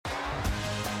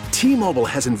T-Mobile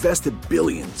has invested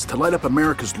billions to light up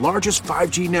America's largest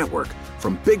 5G network,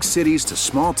 from big cities to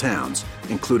small towns,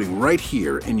 including right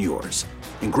here in yours.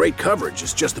 And great coverage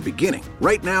is just the beginning.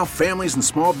 Right now, families and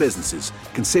small businesses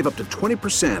can save up to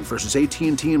 20% versus AT&T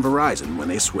and Verizon when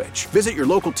they switch. Visit your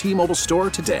local T-Mobile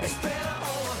store today.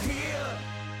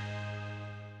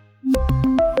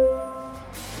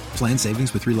 Plan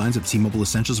savings with 3 lines of T-Mobile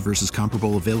Essentials versus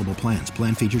comparable available plans.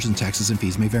 Plan features and taxes and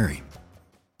fees may vary.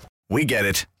 We get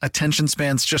it. Attention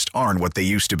spans just aren't what they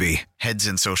used to be. Heads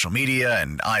in social media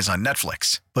and eyes on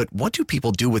Netflix. But what do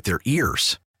people do with their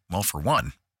ears? Well, for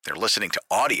one, they're listening to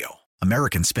audio.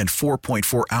 Americans spend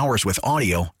 4.4 hours with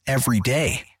audio every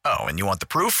day. Oh, and you want the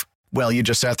proof? Well, you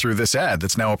just sat through this ad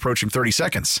that's now approaching 30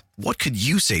 seconds. What could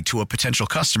you say to a potential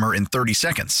customer in 30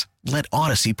 seconds? Let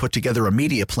Odyssey put together a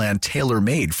media plan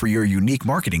tailor-made for your unique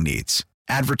marketing needs.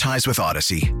 Advertise with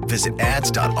Odyssey. Visit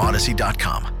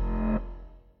ads.odyssey.com.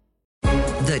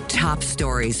 The top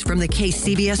stories from the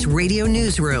KCBS Radio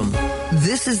Newsroom.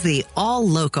 This is the All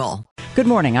Local. Good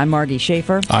morning, I'm Margie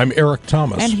Schaefer. I'm Eric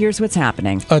Thomas. And here's what's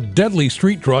happening. A deadly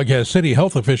street drug has city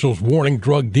health officials warning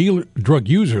drug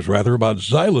users about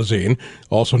xylazine,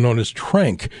 also known as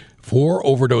Tranq. 4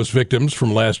 overdose victims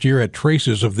from last year had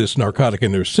traces of this narcotic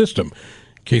in their system.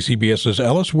 KCBS's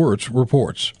Alice Wirtz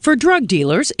reports. For drug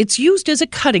dealers, it's used as a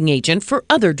cutting agent for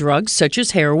other drugs such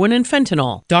as heroin and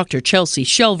fentanyl. Dr. Chelsea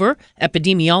Shelver,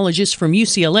 epidemiologist from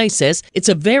UCLA, says it's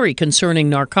a very concerning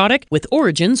narcotic with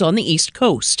origins on the East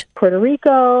Coast. Puerto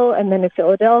Rico, and then in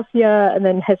Philadelphia, and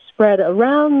then has spread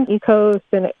around the coast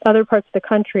and other parts of the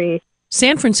country.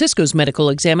 San Francisco's medical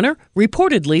examiner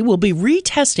reportedly will be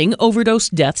retesting overdose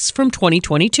deaths from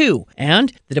 2022,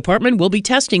 and the department will be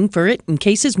testing for it in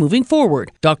cases moving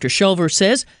forward. Dr. Shelver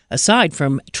says, aside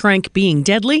from Tranq being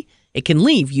deadly, it can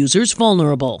leave users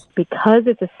vulnerable. Because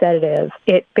it's a sedative,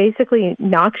 it basically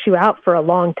knocks you out for a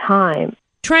long time.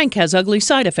 Tranq has ugly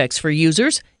side effects for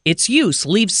users. Its use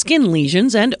leaves skin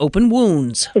lesions and open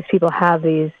wounds. If people have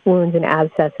these wounds and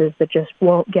abscesses that just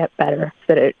won't get better,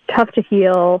 that are tough to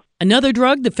heal. Another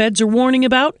drug the feds are warning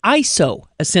about, ISO,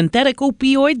 a synthetic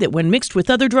opioid that when mixed with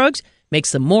other drugs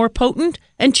makes them more potent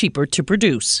and cheaper to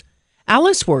produce.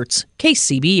 Alice Wirtz,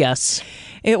 KCBS.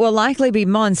 It will likely be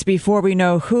months before we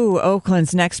know who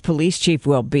Oakland's next police chief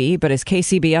will be, but as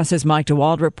KCBS's Mike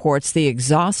DeWald reports, the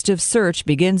exhaustive search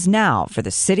begins now for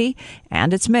the city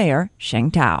and its mayor,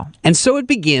 Sheng Thao. And so it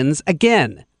begins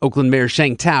again. Oakland Mayor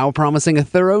Sheng Thao promising a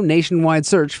thorough nationwide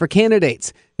search for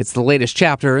candidates. It's the latest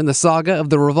chapter in the saga of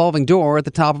the revolving door at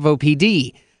the top of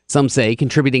OPD. Some say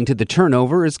contributing to the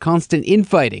turnover is constant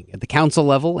infighting at the council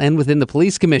level and within the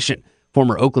police commission.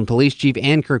 Former Oakland Police Chief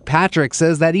Ann Kirkpatrick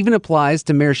says that even applies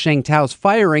to Mayor Sheng Thao's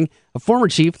firing of former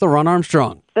Chief LaRon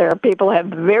Armstrong. There are people who have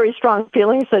very strong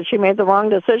feelings that she made the wrong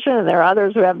decision, and there are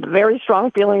others who have very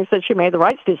strong feelings that she made the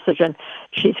right decision.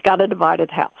 She's got a divided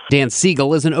house. Dan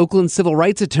Siegel is an Oakland civil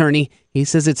rights attorney. He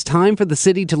says it's time for the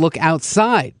city to look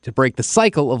outside to break the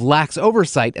cycle of lax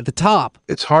oversight at the top.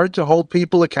 It's hard to hold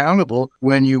people accountable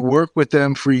when you work with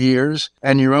them for years,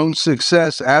 and your own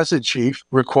success as a chief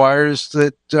requires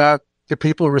that the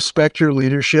people respect your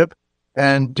leadership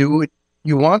and do what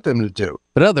you want them to do.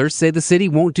 But others say the city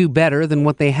won't do better than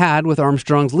what they had with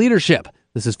Armstrong's leadership.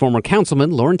 This is former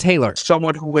Councilman Lauren Taylor.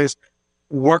 Someone who has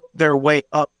worked their way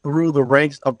up through the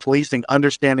ranks of policing,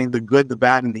 understanding the good, the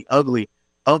bad, and the ugly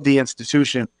of the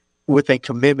institution with a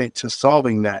commitment to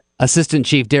solving that. Assistant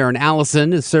Chief Darren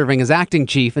Allison is serving as acting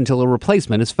chief until a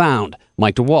replacement is found.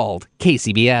 Mike DeWald,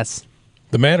 KCBS.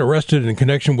 The man arrested in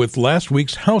connection with last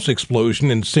week's house explosion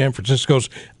in San Francisco's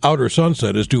Outer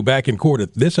Sunset is due back in court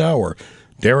at this hour.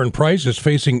 Darren Price is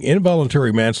facing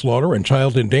involuntary manslaughter and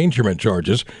child endangerment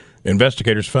charges.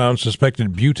 Investigators found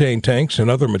suspected butane tanks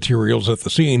and other materials at the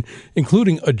scene,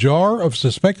 including a jar of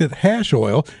suspected hash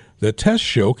oil that tests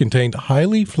show contained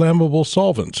highly flammable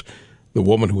solvents. The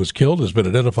woman who was killed has been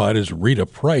identified as Rita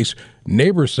Price.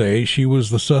 Neighbors say she was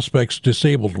the suspect's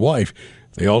disabled wife.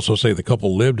 They also say the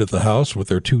couple lived at the house with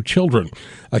their 2 children.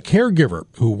 A caregiver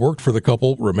who worked for the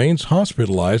couple remains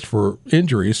hospitalized for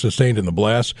injuries sustained in the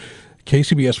blast.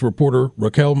 KCBS reporter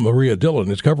Raquel Maria Dillon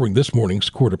is covering this morning's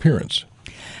court appearance.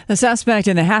 The suspect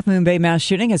in the Half Moon Bay mass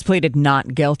shooting has pleaded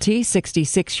not guilty.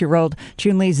 66-year-old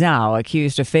Chun-Li Zhao,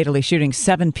 accused of fatally shooting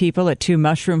 7 people at 2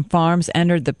 mushroom farms,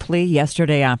 entered the plea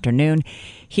yesterday afternoon.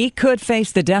 He could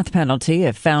face the death penalty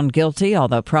if found guilty,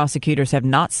 although prosecutors have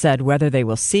not said whether they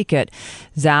will seek it.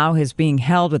 Zhao is being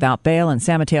held without bail in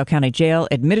San Mateo County Jail,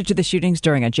 admitted to the shootings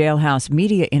during a jailhouse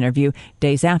media interview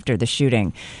days after the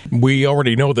shooting. We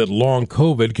already know that long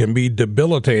COVID can be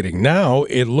debilitating. Now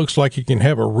it looks like it can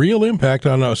have a real impact impact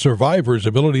on a survivor's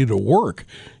ability to work.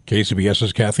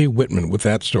 KCBS's Kathy Whitman with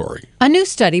that story. A new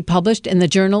study published in the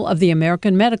Journal of the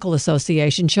American Medical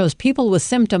Association shows people with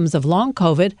symptoms of long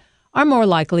COVID are more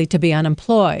likely to be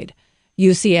unemployed.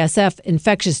 UCSF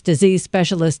infectious disease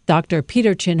specialist Dr.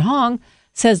 Peter Chin Hong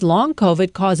says long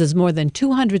COVID causes more than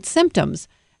 200 symptoms,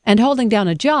 and holding down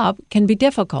a job can be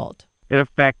difficult. It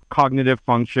affects cognitive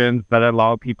functions that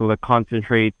allow people to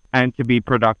concentrate and to be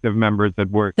productive members at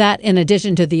work. That, in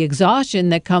addition to the exhaustion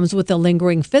that comes with the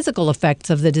lingering physical effects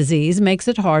of the disease, makes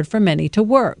it hard for many to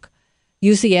work.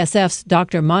 UCSF's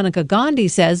Dr. Monica Gandhi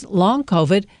says long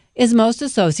COVID is most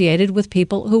associated with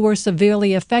people who were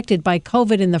severely affected by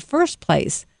COVID in the first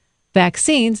place.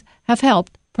 Vaccines have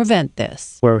helped prevent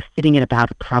this. We're sitting at about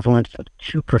a prevalence of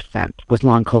 2% with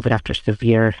long COVID after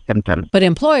severe symptoms. But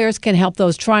employers can help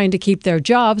those trying to keep their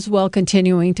jobs while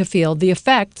continuing to feel the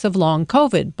effects of long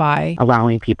COVID by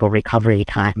allowing people recovery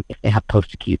time if they have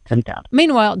post-acute symptoms.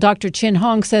 Meanwhile, Dr. Chin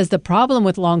Hong says the problem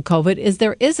with long COVID is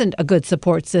there isn't a good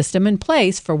support system in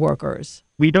place for workers.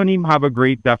 We don't even have a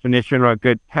great definition or a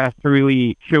good test to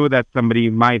really show that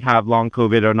somebody might have long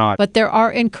COVID or not. But there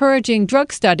are encouraging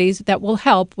drug studies that will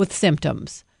help with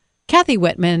symptoms. Kathy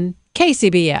Whitman,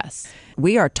 KCBS.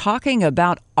 We are talking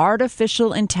about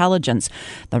artificial intelligence.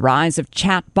 The rise of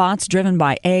chatbots driven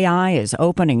by AI is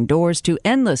opening doors to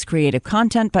endless creative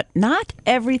content, but not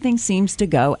everything seems to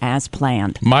go as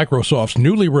planned. Microsoft's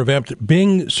newly revamped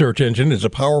Bing search engine is a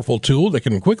powerful tool that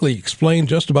can quickly explain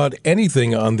just about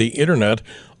anything on the internet,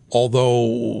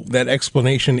 although that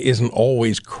explanation isn't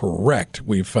always correct,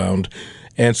 we've found.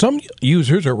 And some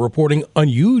users are reporting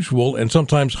unusual and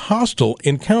sometimes hostile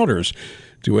encounters.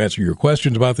 To answer your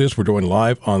questions about this, we're joined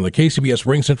live on the KCBS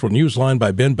Ring Central Newsline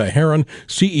by Ben Baharan,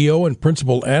 CEO and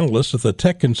principal analyst at the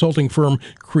tech consulting firm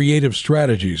Creative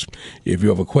Strategies. If you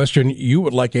have a question you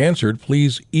would like answered,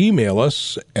 please email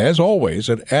us, as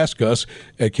always, at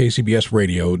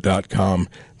askus@kcbsradio.com.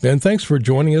 Ben, thanks for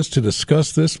joining us to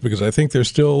discuss this, because I think there's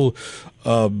still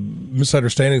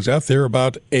misunderstandings out there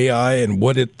about AI and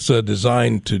what it's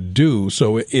designed to do.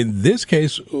 So in this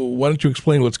case, why don't you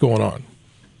explain what's going on?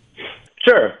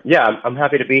 Sure. Yeah, I'm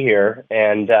happy to be here.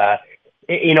 And,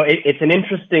 it's an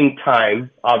interesting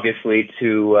time, obviously,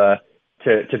 to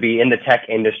be in the tech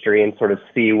industry and sort of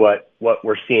see what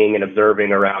we're seeing and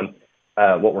observing around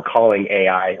what we're calling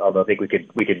AI, although I think we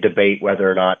could debate whether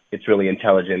or not it's really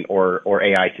intelligent or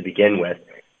AI to begin with.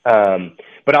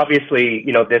 But obviously,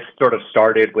 this sort of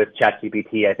started with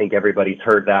ChatGPT. I think everybody's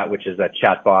heard that, which is a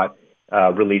chatbot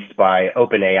released by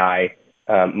OpenAI.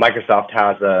 Microsoft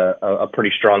has a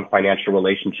pretty strong financial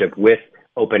relationship with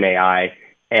OpenAI,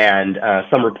 and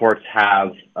some reports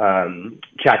have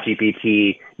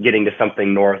ChatGPT getting to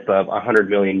something north of 100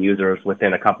 million users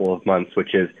within a couple of months,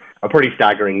 which is a pretty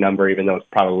staggering number, even though it's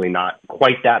probably not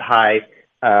quite that high.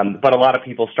 But a lot of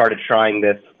people started trying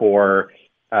this for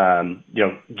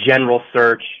general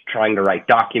search, trying to write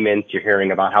documents. You're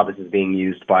hearing about how this is being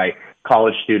used by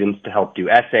college students to help do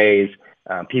essays.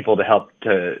 People to help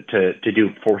to do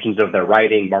portions of their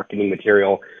writing, marketing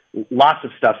material. Lots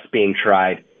of stuff's being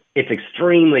tried. It's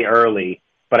extremely early,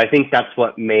 but I think that's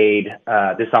what made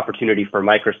this opportunity for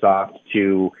Microsoft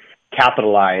to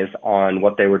capitalize on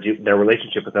what they were their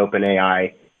relationship with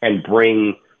OpenAI and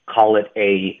bring, call it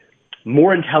a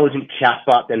more intelligent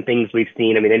chatbot than things we've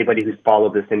seen. I mean, anybody who's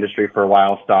followed this industry for a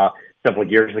while saw several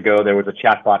years ago there was a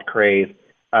chatbot craze.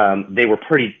 They were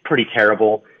pretty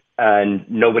terrible. And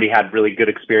nobody had really good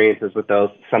experiences with those.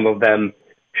 Some of them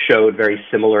showed very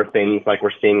similar things like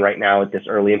we're seeing right now at this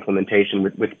early implementation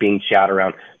with Bing Chat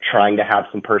around trying to have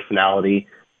some personality.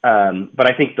 But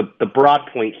I think the broad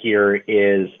point here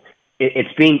is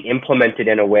it's being implemented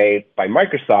in a way by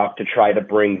Microsoft to try to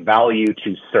bring value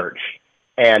to search.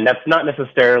 And that's not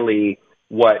necessarily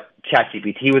what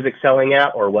ChatGPT was excelling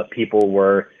at or what people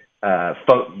were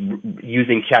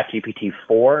using ChatGPT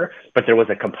for, but there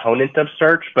was a component of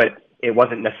search, but it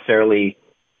wasn't necessarily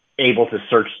able to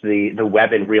search the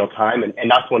web in real time.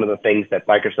 And that's one of the things that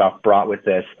Microsoft brought with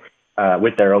this,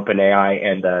 with their OpenAI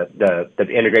and the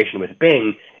integration with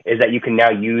Bing, is that you can now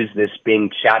use this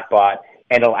Bing chatbot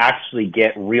and it'll actually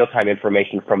get real-time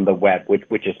information from the web,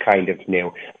 which is kind of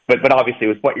new. But obviously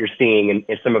with what you're seeing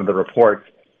in some of the reports,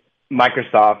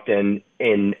 Microsoft and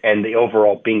the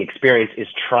overall Bing experience is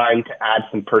trying to add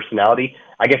some personality,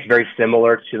 I guess very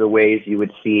similar to the ways you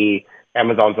would see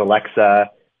Amazon's Alexa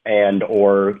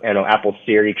or Apple's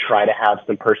Siri try to have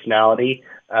some personality,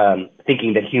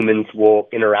 thinking that humans will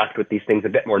interact with these things a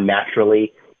bit more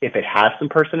naturally if it has some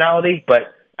personality.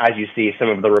 But as you see, some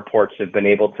of the reports have been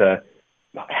able to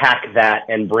hack that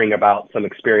and bring about some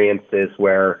experiences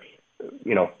where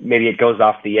maybe it goes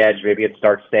off the edge, maybe it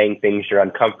starts saying things you're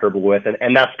uncomfortable with,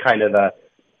 and that's kind of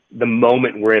the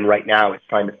moment we're in right now, is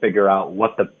trying to figure out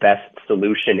what the best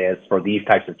solution is for these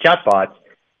types of chatbots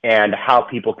and how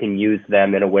people can use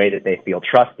them in a way that they feel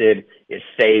trusted, is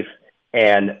safe,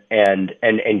 and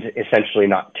essentially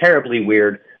not terribly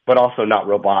weird, but also not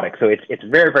robotic. So it's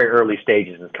very, very early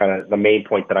stages is kind of the main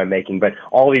point that I'm making. But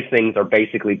all these things are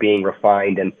basically being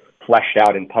refined and fleshed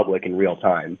out in public in real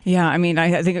time. Yeah, I mean,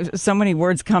 I think so many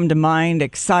words come to mind: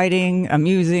 exciting,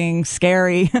 amusing,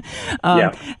 scary.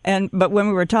 But when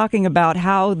we were talking about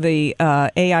how the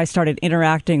AI started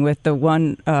interacting with the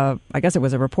one, I guess it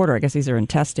was a reporter. I guess these are in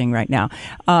testing right now.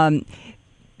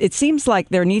 It seems like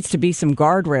there needs to be some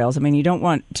guardrails. I mean, you don't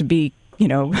want to be,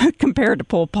 compared to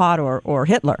Pol Pot or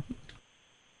Hitler.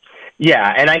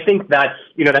 Yeah, and I think that's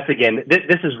again,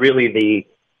 this is really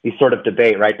the sort of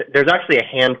debate, right? There's actually a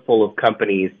handful of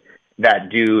companies that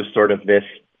do sort of this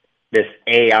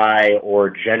AI or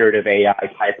generative AI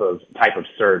type of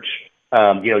search.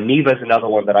 Neva is another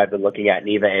one that I've been looking at,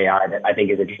 Neva AI, that I think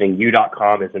is interesting.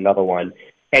 U.com is another one.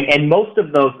 And most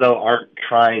of those, though, aren't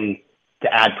trying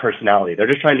to add personality. They're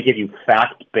just trying to give you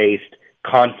fact-based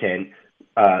content,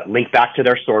 link back to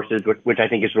their sources, which I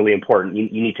think is really important.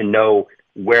 You need to know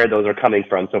where those are coming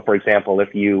from. So, for example,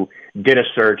 if you did a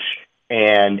search,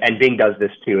 and Bing does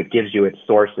this too, it gives you its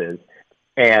sources,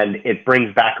 and it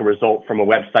brings back a result from a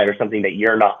website or something that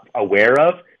you're not aware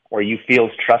of, or you feel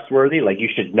is trustworthy, like you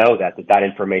should know that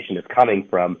information is coming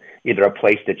from either a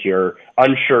place that you're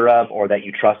unsure of or that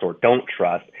you trust or don't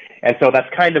trust. And so that's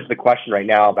kind of the question right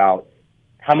now about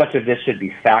how much of this should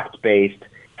be fact-based,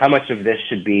 how much of this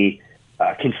should be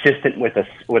consistent with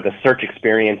a search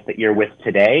experience that you're with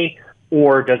today,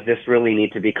 or does this really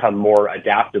need to become more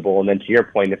adaptable? And then to your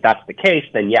point, if that's the case,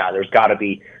 then yeah, there's got to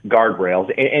be guardrails.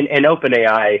 And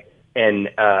OpenAI and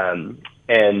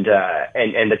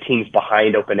the teams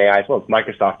behind OpenAI, as well as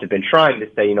Microsoft, have been trying to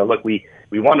say, look, we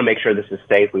want to make sure this is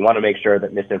safe. We want to make sure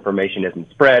that misinformation isn't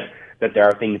spread, that there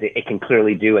are things that it can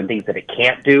clearly do and things that it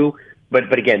can't do.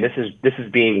 But again, this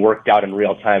is being worked out in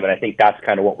real time, and I think that's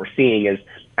kind of what we're seeing is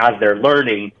as they're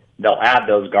learning, they'll add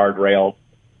those guardrails.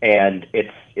 And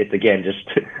it's again, just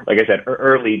like I said,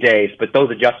 early days, but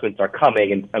those adjustments are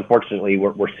coming, and unfortunately,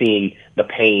 we're seeing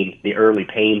the early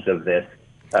pains of this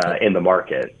in the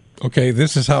market. Okay,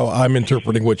 this is how I'm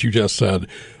interpreting what you just said.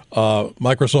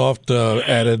 Microsoft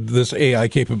added this AI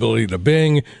capability to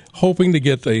Bing, hoping to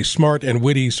get a smart and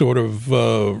witty sort of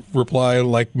reply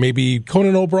like maybe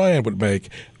Conan O'Brien would make,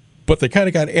 but they kind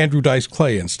of got Andrew Dice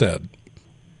Clay instead.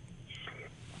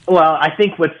 Well, I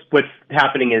think what's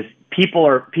happening is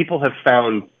people have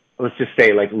found, let's just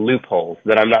say, like loopholes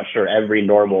that I'm not sure every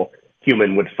normal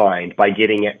human would find by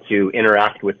getting it to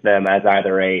interact with them as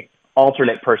either a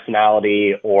alternate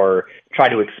personality or try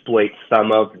to exploit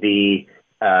some of the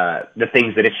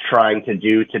things that it's trying to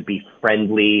do to be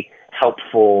friendly,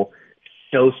 helpful,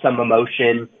 show some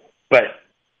emotion, but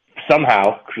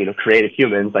somehow, creative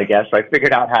humans, I guess, right,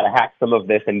 figured out how to hack some of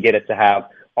this and get it to have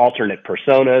alternate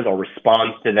personas or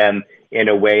respond to them in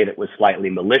a way that was slightly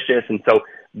malicious. And so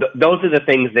those are the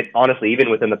things that, honestly, even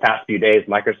within the past few days,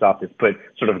 Microsoft has put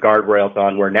sort of guardrails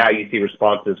on, where now you see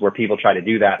responses where people try to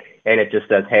do that, and it just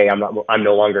says, hey, I'm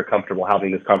no longer comfortable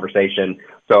having this conversation,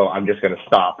 so I'm just going to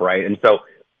stop, right? And so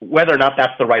whether or not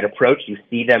that's the right approach, you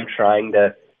see them trying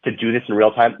to do this in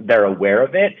real time. They're aware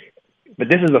of it, but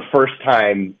this is the first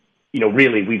time,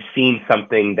 really we've seen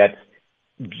something that's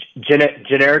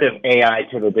generative AI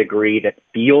to the degree that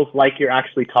feels like you're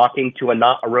actually talking to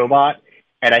not a robot.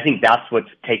 And I think that's what's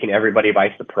taken everybody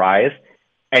by surprise.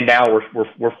 And now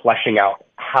we're fleshing out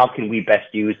how can we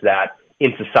best use that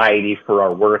in society for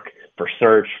our work, for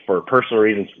search, for personal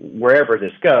reasons, wherever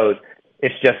this goes.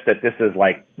 It's just that this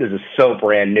is so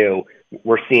brand new.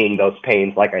 We're seeing those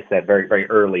pains, like I said, very, very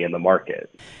early in the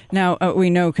market. Now, we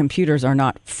know computers are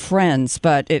not friends,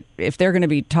 but if they're going to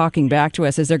be talking back to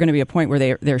us, is there going to be a point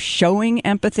where they're showing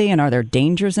empathy, and are there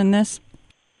dangers in this?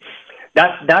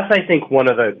 That's I think, one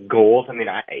of the goals. I mean,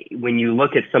 when you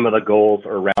look at some of the goals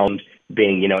around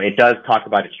Bing, it does talk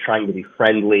about it's trying to be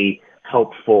friendly,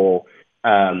 helpful.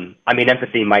 I mean,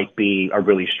 empathy might be a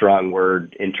really strong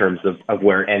word in terms of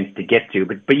where it ends to get to,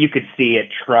 but you could see it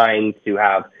trying to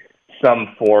have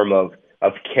some form of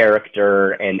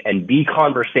character and be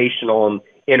conversational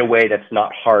in a way that's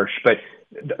not harsh. But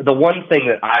the one thing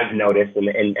that I've noticed,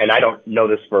 and I don't know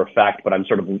this for a fact, but I'm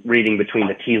sort of reading between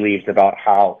the tea leaves about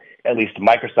how at least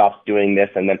Microsoft's doing this,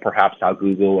 and then perhaps how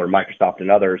Google or Microsoft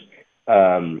and others,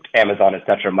 Amazon, et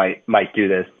cetera, might do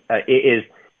this,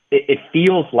 it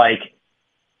feels like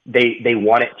they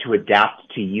want it to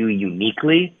adapt to you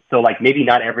uniquely. So like maybe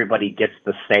not everybody gets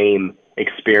the same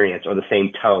experience or the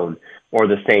same tone or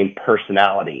the same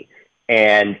personality.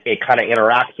 And it kind of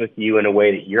interacts with you in a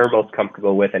way that you're most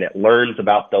comfortable with, and it learns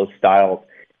about those styles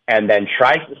and then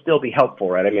tries to still be helpful,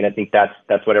 right? I mean, I think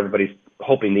that's what everybody's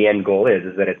hoping the end goal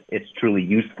is that it's truly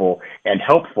useful and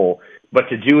helpful, but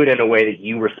to do it in a way that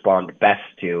you respond best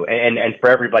to. And for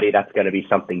everybody, that's going to be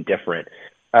something different.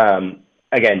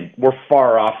 Again, we're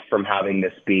far off from having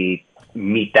this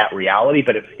meet that reality,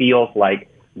 but it feels like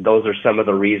those are some of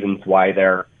the reasons why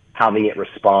they're having it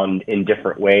respond in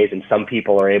different ways. And some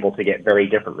people are able to get very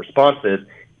different responses.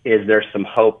 Is there some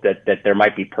hope that there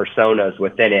might be personas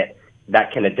within it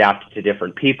that can adapt to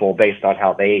different people based on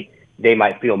how they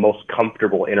might feel most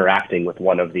comfortable interacting with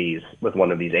one of these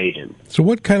agents? So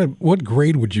what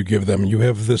grade would you give them? You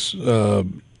have this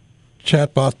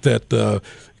chatbot that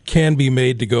can be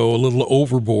made to go a little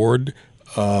overboard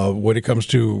when it comes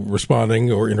to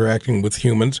responding or interacting with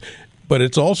humans, but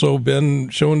it's also been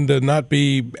shown to not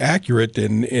be accurate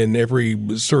in every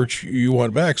search you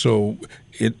want back. So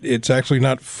it's actually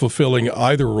not fulfilling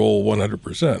either role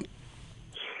 100%.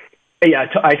 Yeah,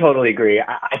 I totally agree.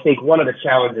 I think one of the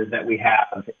challenges that we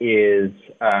have is,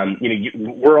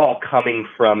 we're all coming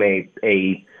from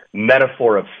a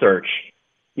metaphor of search.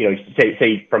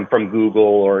 Say from Google,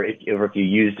 or if you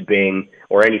used Bing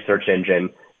or any search engine,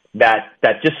 that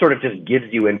just sort of just gives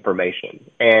you information.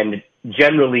 And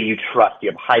generally you have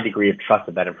a high degree of trust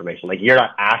of that information. Like, you're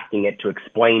not asking it to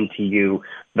explain to you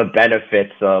the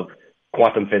benefits of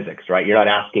quantum physics, right? You're not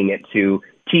asking it to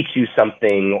teach you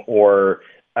something or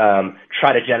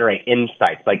try to generate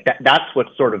insights. Like that's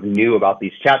what's sort of new about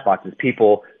these chatbots is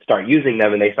people start using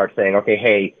them and they start saying, okay,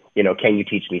 hey, can you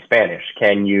teach me Spanish?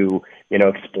 Can you,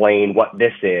 explain what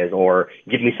this is, or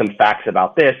give me some facts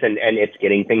about this? And it's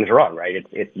getting things wrong, right?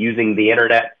 It's using the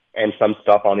internet, and some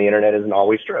stuff on the internet isn't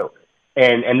always true.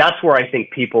 And that's where I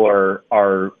think people are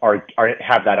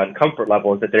have that uncomfort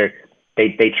level, is that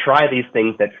they try these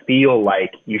things that feel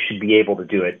like you should be able to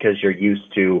do it because you're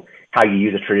used to how you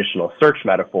use a traditional search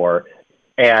metaphor,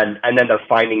 and then they're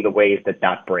finding the ways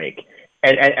that break.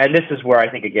 And this is where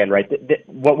I think, again, right,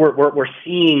 what we're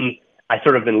seeing, I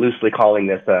sort of been loosely calling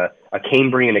this a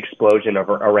Cambrian explosion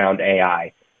around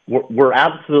AI. We're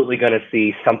absolutely going to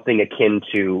see something akin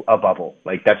to a bubble.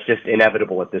 Like, that's just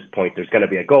inevitable at this point. There's going to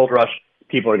be a gold rush.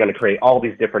 People are going to create all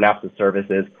these different apps and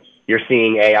services. You're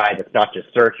seeing AI that's not just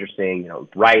search. You're seeing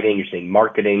writing. You're seeing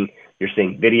marketing. You're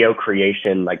seeing video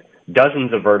creation. Like,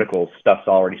 dozens of verticals, stuff's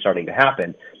already starting to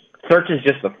happen. Search is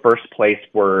just the first place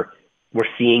where we're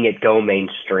seeing it go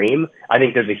mainstream. I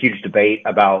think there's a huge debate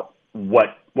about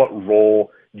what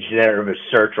role generative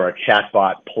search or a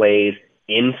chatbot plays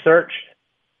in search.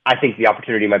 I think the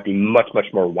opportunity might be much, much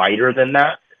more wider than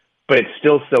that, but it's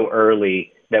still so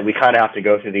early that we kind of have to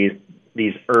go through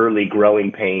these early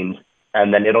growing pains,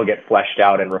 and then it'll get fleshed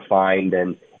out and refined,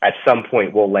 and at some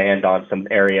point we'll land on some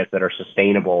areas that are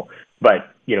sustainable. But,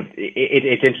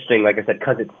 it's interesting, like I said,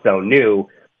 because it's so new,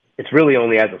 it's really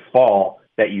only as of fall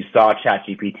that you saw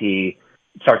ChatGPT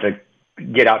start to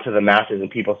get out to the masses and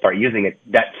people start using it,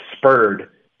 that spurred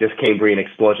this Cambrian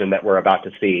explosion that we're about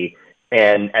to see.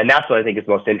 And that's what I think is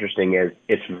most interesting, is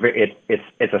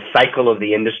it's a cycle of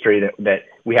the industry that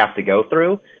we have to go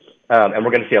through. And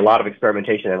we're going to see a lot of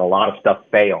experimentation and a lot of stuff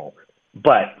fail.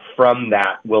 But from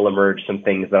that will emerge some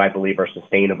things that I believe are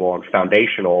sustainable and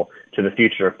foundational to the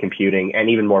future of computing, and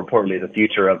even more importantly, the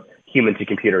future of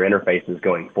human-to-computer interfaces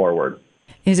going forward.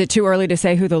 Is it too early to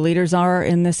say who the leaders are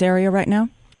in this area right now?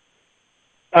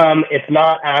 It's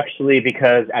not actually,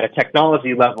 because at a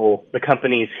technology level, the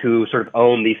companies who sort of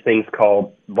own these things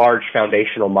called large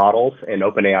foundational models, and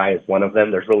OpenAI is one of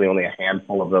them. There's really only a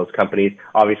handful of those companies.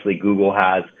 Obviously, Google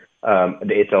has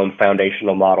its own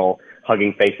foundational model.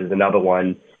 Hugging Face is another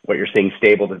one. What you're seeing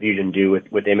Stable Diffusion do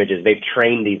with images, they've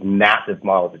trained these massive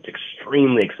models. It's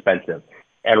extremely expensive.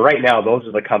 And right now, those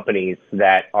are the companies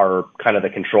that are kind of the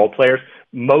control players.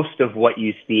 Most of what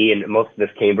you see, and most of this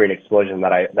Cambrian explosion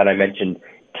that I mentioned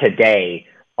today,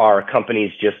 are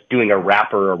companies just doing a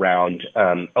wrapper around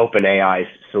OpenAI's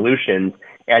solutions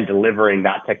and delivering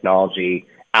that technology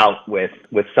out with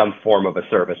some form of a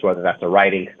service, whether that's a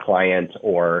writing client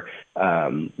or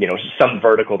some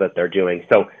vertical that they're doing.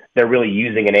 So they're really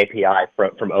using an API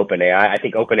from OpenAI. I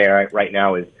think OpenAI right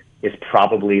now is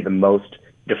probably the most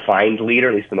defined leader,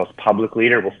 at least the most public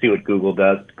leader. We'll see what Google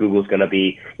does. Google's going to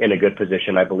be in a good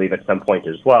position, I believe, at some point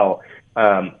as well.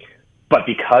 But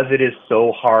because it is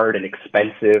so hard and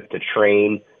expensive to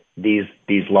train these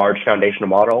large foundational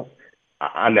models,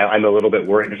 I'm a little bit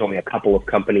worried. There's only a couple of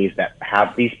companies that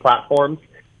have these platforms.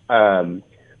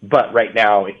 But right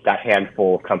now, it's that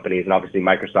handful of companies, and obviously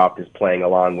Microsoft is playing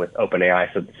along with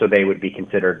OpenAI, so they would be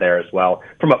considered there as well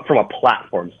from a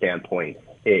platform standpoint.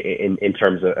 In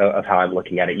terms of how I'm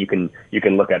looking at it, you can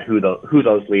look at who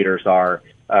those leaders are,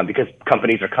 because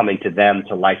companies are coming to them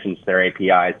to license their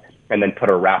APIs and then put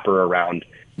a wrapper around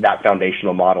that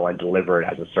foundational model and deliver it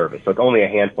as a service. So it's only a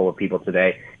handful of people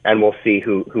today, and we'll see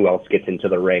who else gets into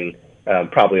the ring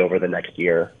probably over the next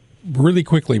year. Really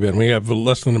quickly, Ben, we have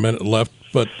less than a minute left,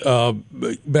 but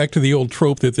back to the old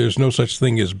trope that there's no such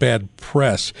thing as bad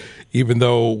press, even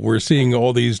though we're seeing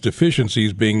all these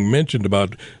deficiencies being mentioned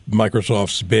about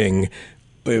Microsoft's Bing.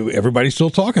 Everybody's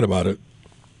still talking about it.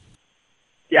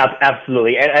 Yeah,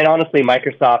 absolutely. And honestly,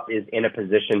 Microsoft is in a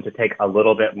position to take a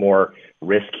little bit more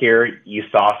risk here. You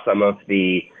saw some of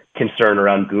the concern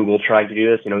around Google trying to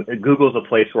do this. Google's a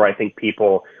place where I think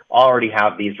people already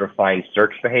have these refined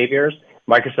search behaviors.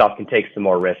 Microsoft can take some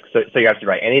more risks. So you're absolutely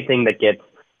right. Anything that gets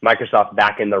Microsoft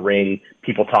back in the ring,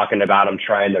 people talking about them,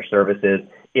 trying their services,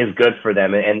 is good for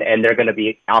them. And they're going to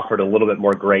be offered a little bit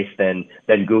more grace than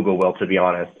Google will, to be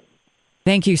honest.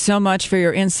 Thank you so much for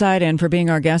your insight and for being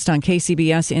our guest on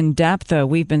KCBS In Depth.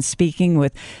 We've been speaking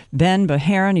with Ben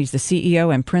Beharin. He's the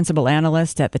CEO and principal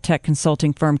analyst at the tech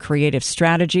consulting firm Creative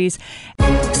Strategies.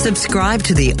 Subscribe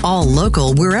to the All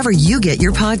Local wherever you get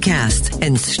your podcasts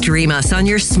and stream us on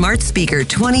your smart speaker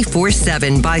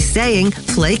 24/7 by saying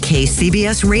play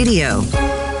KCBS Radio.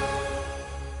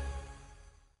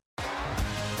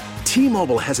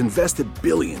 T-Mobile has invested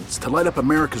billions to light up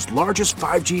America's largest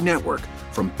 5G network,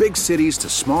 from big cities to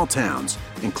small towns,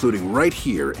 including right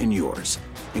here in yours.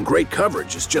 And great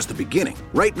coverage is just the beginning.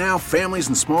 Right now, families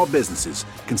and small businesses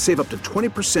can save up to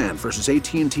 20% versus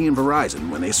AT&T and Verizon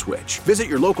when they switch. Visit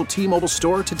your local T-Mobile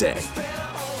store today.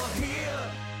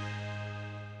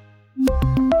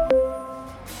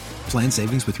 Plan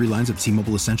savings with 3 lines of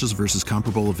T-Mobile Essentials versus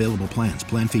comparable available plans.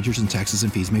 Plan features and taxes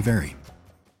and fees may vary.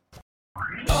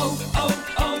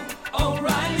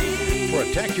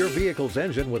 Protect your vehicle's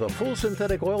engine with a full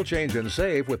synthetic oil change and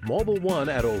save with Mobil 1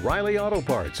 at O'Reilly Auto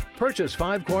Parts. Purchase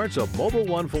 5 quarts of Mobil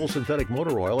 1 full synthetic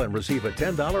motor oil and receive a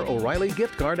 $10 O'Reilly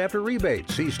gift card after rebate.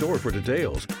 See store for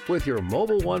details. With your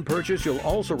Mobil 1 purchase, you'll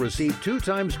also receive 2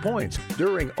 times points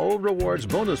during O Rewards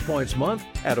Bonus Points Month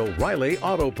at O'Reilly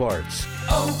Auto Parts.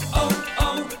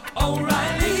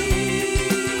 O'Reilly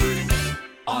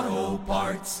Auto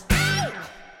Parts.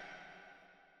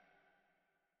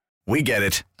 We get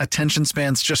it. Attention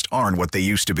spans just aren't what they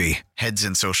used to be. Heads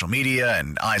in social media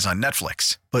and eyes on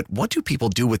Netflix. But what do people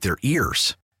do with their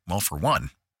ears? Well, for one,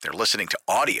 they're listening to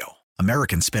audio.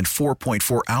 Americans spend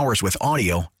 4.4 hours with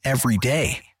audio every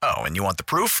day. Oh, and you want the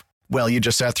proof? Well, you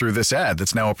just sat through this ad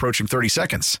that's now approaching 30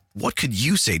 seconds. What could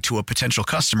you say to a potential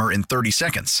customer in 30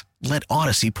 seconds? Let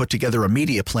Odyssey put together a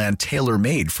media plan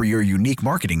tailor-made for your unique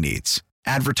marketing needs.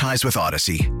 Advertise with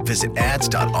Odyssey. Visit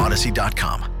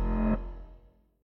ads.odyssey.com.